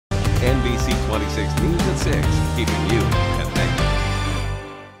NBC26 News at 6, keeping you connected.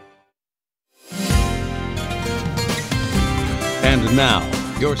 And now,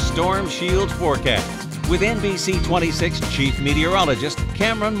 your Storm Shield forecast with NBC26 Chief Meteorologist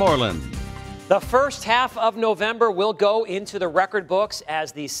Cameron Moreland. The first half of November will go into the record books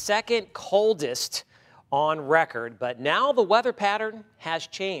as the second coldest on record. But now the weather pattern has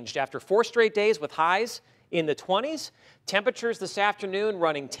changed. After 4 straight days with highs in the 20s, temperatures this afternoon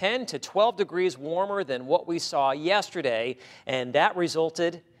running 10 to 12 degrees warmer than what we saw yesterday. And that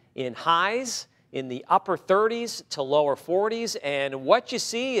resulted in highs in the upper 30s to lower 40s. And what you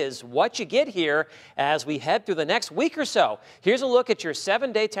see is what you get here as we head through the next week or so. Here's a look at your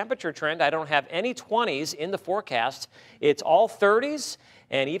 7-day temperature trend. I don't have any 20s in the forecast. It's all 30s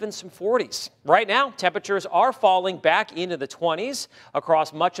and even some 40s. Right now, temperatures are falling back into the 20s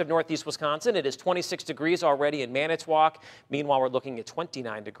across much of northeast Wisconsin. It is 26 degrees already in Manitowoc. Meanwhile, we're looking at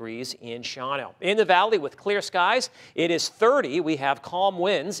 29 degrees in Shawano. In the valley with clear skies, it is 30. We have calm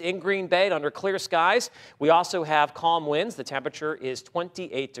winds in Green Bay under clear skies. We also have calm winds. The temperature is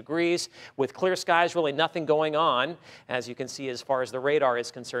 28 degrees. With clear skies, really nothing going on. As you can see, as far as the radar is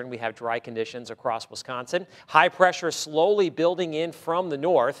concerned, we have dry conditions across Wisconsin. High pressure slowly building in from the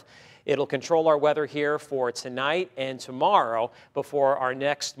north. It'll control our weather here for tonight and tomorrow before our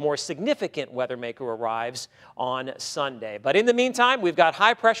next more significant weather maker arrives on Sunday. But in the meantime, we've got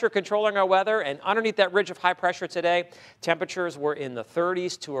high pressure controlling our weather, and underneath that ridge of high pressure today, temperatures were in the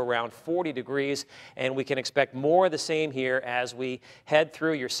 30s to around 40 degrees, and we can expect more of the same here as we head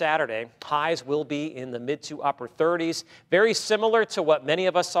through your Saturday. Highs will be in the mid to upper 30s, very similar to what many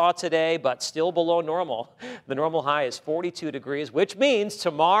of us saw today, but still below normal. The normal high is 42 degrees, which means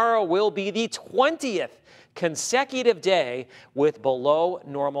tomorrow will be the 20th consecutive day with below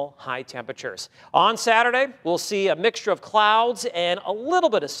normal high temperatures. On Saturday, we'll see a mixture of clouds and a little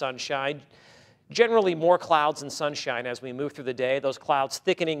bit of sunshine. Generally more clouds and sunshine as we move through the day, those clouds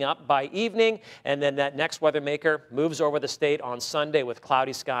thickening up by evening, and then that next weather maker moves over the state on Sunday with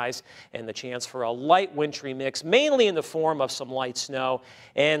cloudy skies and the chance for a light wintry mix, mainly in the form of some light snow,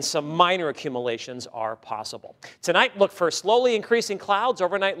 and some minor accumulations are possible. Tonight, look for slowly increasing clouds.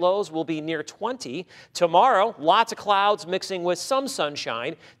 Overnight lows will be near 20. Tomorrow, lots of clouds mixing with some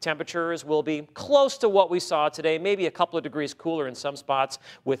sunshine. Temperatures will be close to what we saw today, maybe a couple of degrees cooler in some spots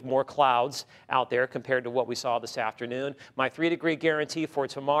with more clouds out there compared to what we saw this afternoon. My 3-degree guarantee for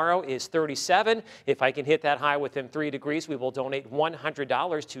tomorrow is 37. If I can hit that high within 3 degrees, we will donate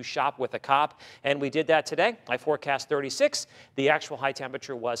 $100 to Shop with a Cop. And we did that today. I forecast 36. The actual high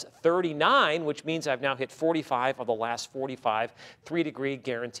temperature was 39, which means I've now hit 45 of the last 45 3-degree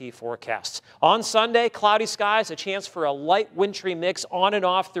guarantee forecasts. On Sunday, cloudy skies, a chance for a light wintry mix on and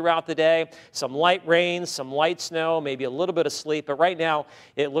off throughout the day. Some light rain, some light snow, maybe a little bit of sleet. But right now,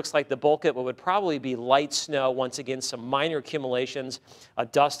 it looks like the bulk of it would probably be light snow. Once again, some minor accumulations, a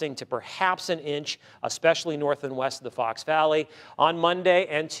dusting to perhaps an inch, especially north and west of the Fox Valley. On Monday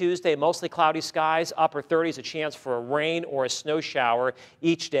and Tuesday, mostly cloudy skies, upper 30s, a chance for a rain or a snow shower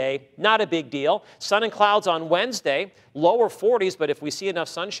each day. Not a big deal. Sun and clouds on Wednesday, lower 40s, but if we see enough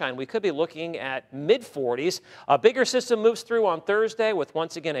sunshine, we could be looking at mid 40s. A bigger system moves through on Thursday with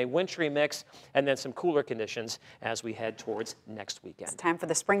once again a wintry mix and then some cooler conditions as we head towards next weekend. It's time for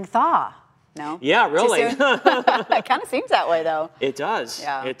the spring thaw. No? Yeah, really. It kind of seems that way, though. It does.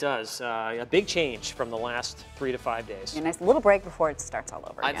 Yeah. It does. A big change from the last 3 to 5 days. A nice little break before it starts all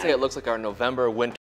over again. I'd say it looks like our November winter.